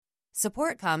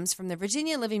Support comes from the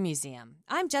Virginia Living Museum.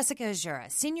 I'm Jessica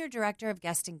Azura, Senior Director of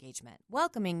Guest Engagement,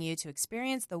 welcoming you to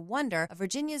experience the wonder of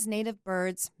Virginia's native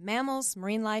birds, mammals,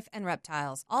 marine life, and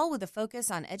reptiles, all with a focus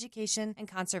on education and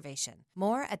conservation.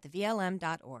 More at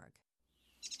thevlm.org.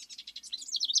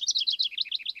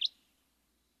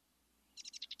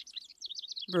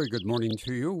 Very good morning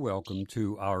to you. Welcome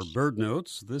to our Bird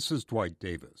Notes. This is Dwight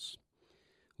Davis.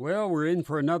 Well, we're in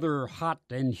for another hot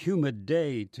and humid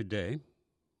day today.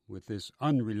 With this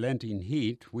unrelenting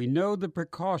heat, we know the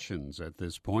precautions at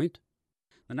this point.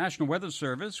 The National Weather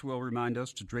Service will remind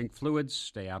us to drink fluids,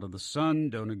 stay out of the sun,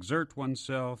 don't exert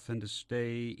oneself, and to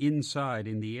stay inside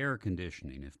in the air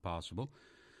conditioning if possible.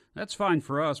 That's fine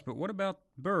for us, but what about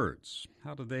birds?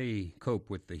 How do they cope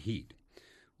with the heat?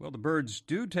 Well, the birds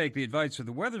do take the advice of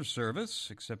the Weather Service,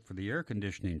 except for the air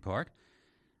conditioning part.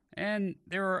 And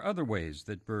there are other ways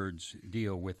that birds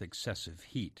deal with excessive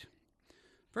heat.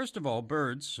 First of all,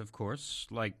 birds, of course,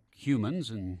 like humans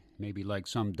and maybe like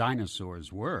some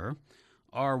dinosaurs were,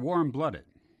 are warm-blooded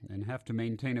and have to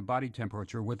maintain a body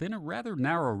temperature within a rather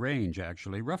narrow range,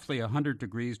 actually, roughly 100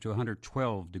 degrees to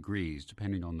 112 degrees,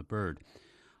 depending on the bird.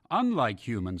 Unlike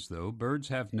humans, though, birds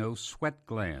have no sweat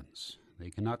glands. They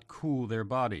cannot cool their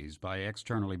bodies by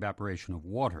external evaporation of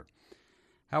water.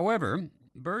 However,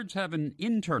 birds have an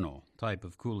internal type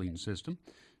of cooling system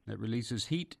that releases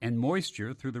heat and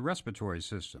moisture through the respiratory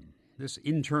system. This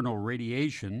internal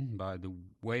radiation, by the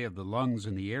way of the lungs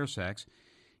and the air sacs,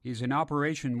 is in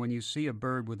operation when you see a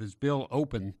bird with his bill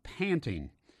open, panting.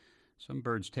 Some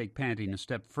birds take panting a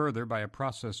step further by a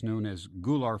process known as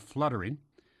gular fluttering.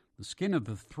 The skin of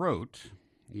the throat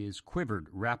is quivered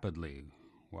rapidly,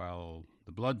 while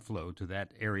the blood flow to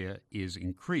that area is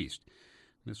increased.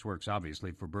 This works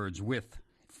obviously for birds with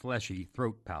fleshy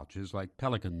throat pouches like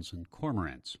pelicans and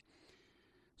cormorants.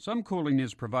 Some cooling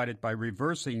is provided by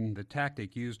reversing the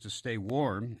tactic used to stay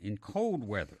warm in cold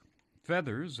weather.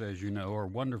 Feathers, as you know, are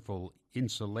wonderful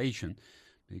insulation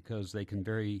because they can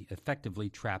very effectively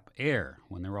trap air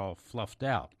when they're all fluffed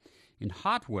out. In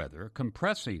hot weather,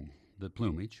 compressing the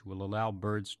plumage will allow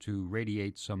birds to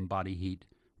radiate some body heat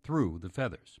through the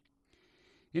feathers.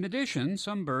 In addition,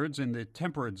 some birds in the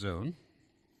temperate zone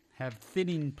have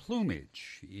thinning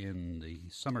plumage in the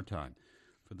summertime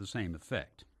for the same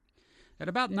effect. At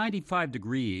about 95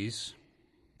 degrees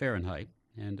Fahrenheit,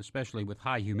 and especially with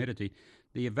high humidity,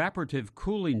 the evaporative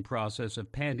cooling process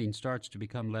of panting starts to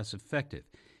become less effective.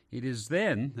 It is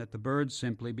then that the birds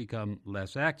simply become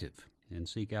less active and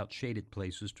seek out shaded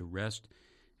places to rest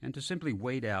and to simply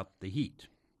wait out the heat.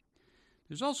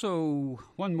 There's also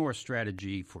one more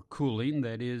strategy for cooling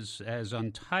that is as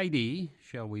untidy,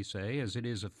 shall we say, as it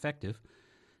is effective,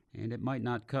 and it might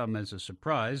not come as a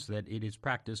surprise that it is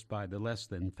practiced by the less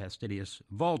than fastidious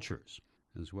vultures,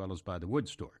 as well as by the wood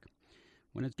stork.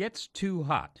 When it gets too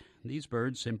hot, these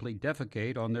birds simply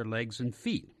defecate on their legs and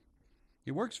feet.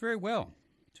 It works very well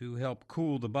to help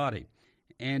cool the body.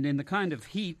 And in the kind of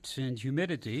heat and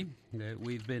humidity that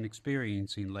we've been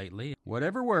experiencing lately,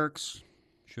 whatever works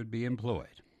should be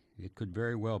employed. It could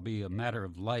very well be a matter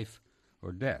of life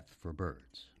or death for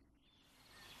birds.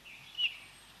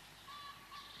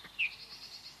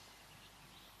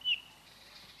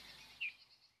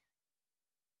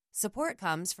 Support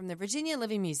comes from the Virginia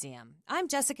Living Museum. I'm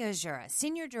Jessica Azura,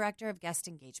 Senior Director of Guest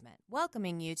Engagement,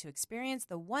 welcoming you to experience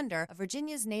the wonder of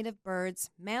Virginia's native birds,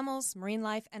 mammals, marine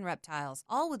life, and reptiles,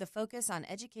 all with a focus on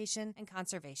education and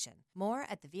conservation. More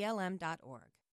at thevlm.org.